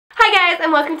guys,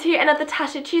 and welcome to another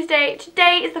Tasha Tuesday.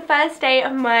 Today is the first day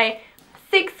of my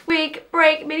 6-week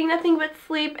break, meaning nothing but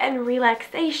sleep and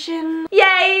relaxation.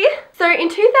 Yay! So in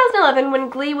 2011, when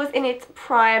Glee was in its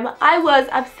prime, I was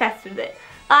obsessed with it.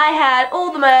 I had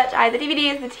all the merch, I had the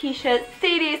DVDs, the t-shirts,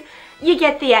 CDs, you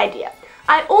get the idea.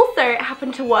 I also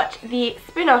happened to watch the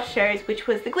spin-off shows, which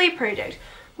was the Glee Project,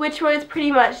 which was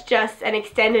pretty much just an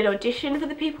extended audition for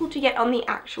the people to get on the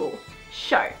actual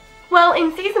show. Well,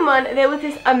 in season 1, there was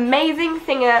this amazing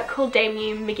singer called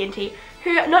Damien McGinty,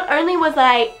 who not only was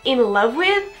I in love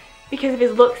with because of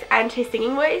his looks and his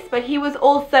singing voice, but he was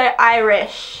also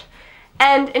Irish.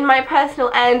 And in my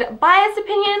personal and biased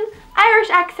opinion, Irish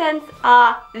accents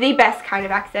are the best kind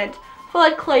of accent,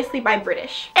 followed closely by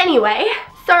British. Anyway,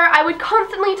 so I would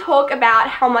constantly talk about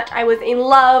how much I was in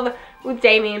love with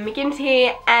Damien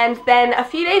McGinty, and then a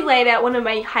few days later, one of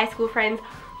my high school friends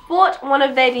bought one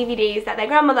of their DVDs that their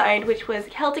grandmother owned, which was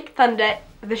Celtic Thunder,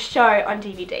 the show, on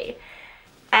DVD.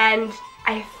 And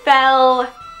I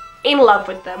fell in love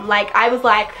with them. Like, I was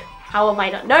like, how have I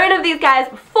not known of these guys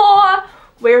before?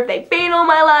 Where have they been all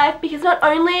my life? Because not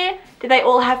only did they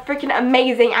all have freaking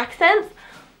amazing accents,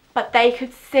 but they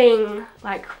could sing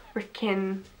like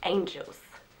freaking angels.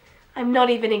 I'm not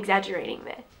even exaggerating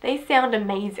there. They sound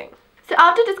amazing. So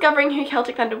after discovering who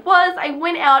Celtic Thunder was, I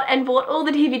went out and bought all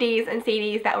the DVDs and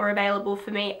CDs that were available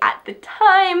for me at the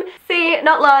time. See,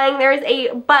 not lying, there is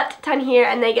a butt ton here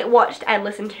and they get watched and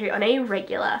listened to on a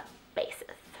regular basis.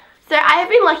 So I have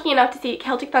been lucky enough to see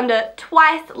Celtic Thunder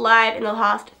twice live in the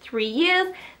last 3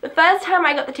 years. The first time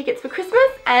I got the tickets for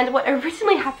Christmas, and what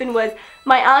originally happened was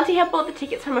my auntie had bought the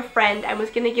tickets from a friend and was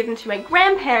going to give them to my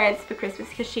grandparents for Christmas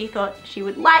because she thought they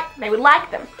would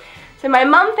like them. So my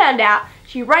mum found out,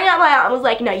 she rang out my aunt and was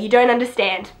like, no, you don't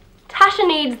understand. Tasha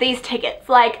needs these tickets.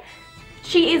 Like,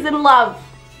 she is in love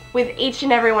with each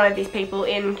and every one of these people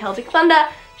in Celtic Thunder.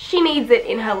 She needs it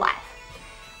in her life.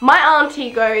 My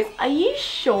auntie goes, are you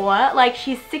sure? Like,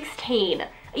 she's 16. Are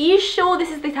you sure this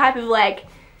is the type of, like,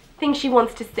 thing she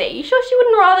wants to see? Are you sure she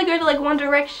wouldn't rather go to, like, One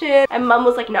Direction? And Mum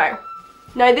was like, no.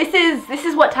 No, this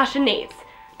is what Tasha needs.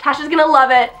 Tasha's gonna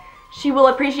love it. She will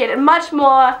appreciate it much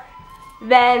more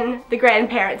than the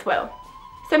grandparents will.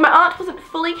 So my aunt wasn't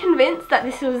fully convinced that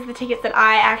this was the tickets that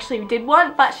I actually did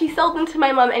want, but she sold them to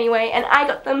my mum anyway, and I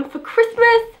got them for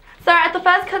Christmas. So at the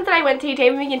first concert I went to,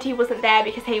 Damien McGinty wasn't there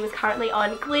because he was currently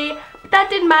on Glee, but that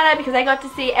didn't matter because I got to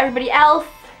see everybody else.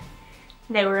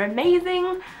 They were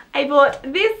amazing. I bought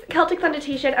this Celtic Thunder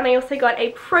t-shirt and I also got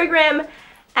a program,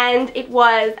 and it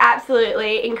was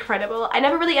absolutely incredible. I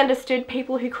never really understood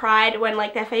people who cried when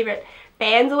like their favourite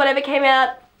bands or whatever came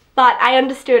out, but I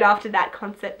understood after that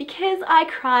concert because I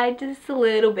cried just a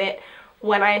little bit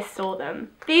when I saw them.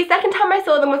 The second time I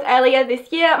saw them was earlier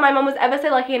this year. My mum was ever so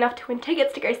lucky enough to win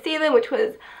tickets to go see them, which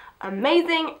was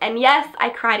amazing. And yes, I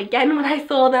cried again when I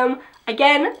saw them.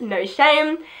 Again, no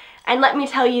shame. And let me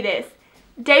tell you this,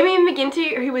 Damien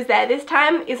McGinty, who was there this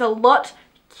time, is a lot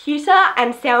cuter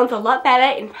and sounds a lot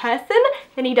better in person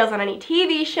than he does on any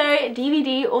TV show,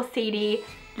 DVD or CD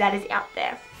that is out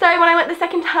there. So when I went the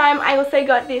second time, I also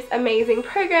got this amazing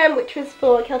program, which was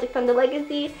for Celtic Thunder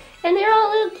Legacy, and they're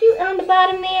all a little cute on the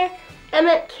bottom there.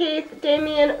 Emmett, Keith,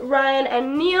 Damien, Ryan,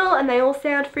 and Neil, and they all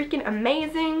sound freaking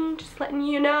amazing, just letting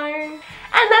you know.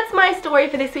 And that's my story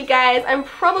for this week, guys. I'm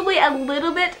probably a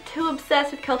little bit too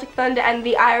obsessed with Celtic Thunder and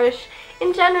the Irish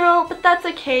in general, but that's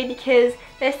okay because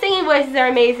their singing voices are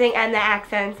amazing and their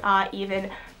accents are even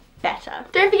better.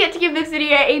 Don't forget to give this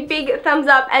video a big thumbs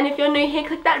up, and if you're new here,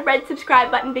 click that red subscribe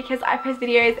button because I post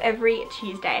videos every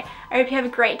Tuesday. I hope you have a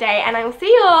great day and I will see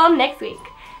you all next week.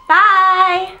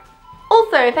 Bye!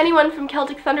 Also, if anyone from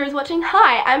Celtic Thunder is watching,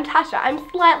 hi, I'm Tasha. I'm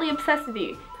slightly obsessed with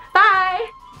you. Bye!